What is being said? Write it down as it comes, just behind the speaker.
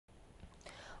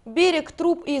Берег,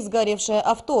 труп и сгоревшее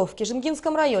авто. В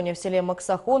Кишингинском районе в селе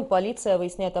Максахон полиция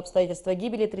выясняет обстоятельства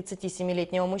гибели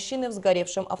 37-летнего мужчины в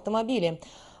сгоревшем автомобиле.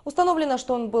 Установлено,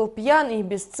 что он был пьян и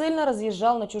бесцельно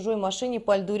разъезжал на чужой машине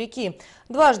по льду реки.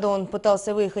 Дважды он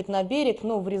пытался выехать на берег,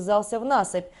 но врезался в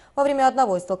насыпь. Во время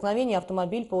одного из столкновений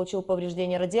автомобиль получил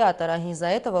повреждение радиатора. Из-за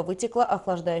этого вытекла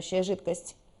охлаждающая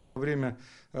жидкость. Во время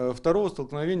второго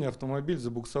столкновения автомобиль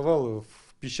забуксовал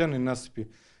в песчаной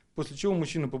насыпи, после чего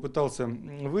мужчина попытался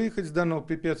выехать с данного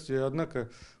препятствия, однако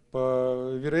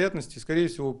по вероятности, скорее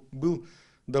всего, был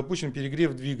допущен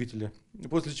перегрев двигателя,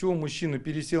 после чего мужчина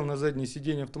пересел на заднее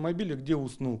сиденье автомобиля, где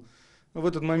уснул. В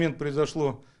этот момент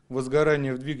произошло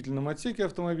возгорание в двигательном отсеке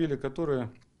автомобиля, которое,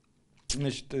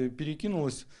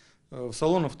 перекинулось в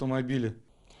салон автомобиля.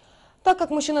 Так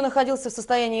как мужчина находился в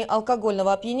состоянии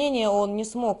алкогольного опьянения, он не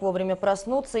смог вовремя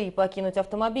проснуться и покинуть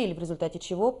автомобиль, в результате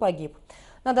чего погиб.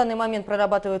 На данный момент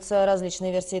прорабатываются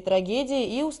различные версии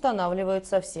трагедии и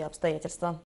устанавливаются все обстоятельства.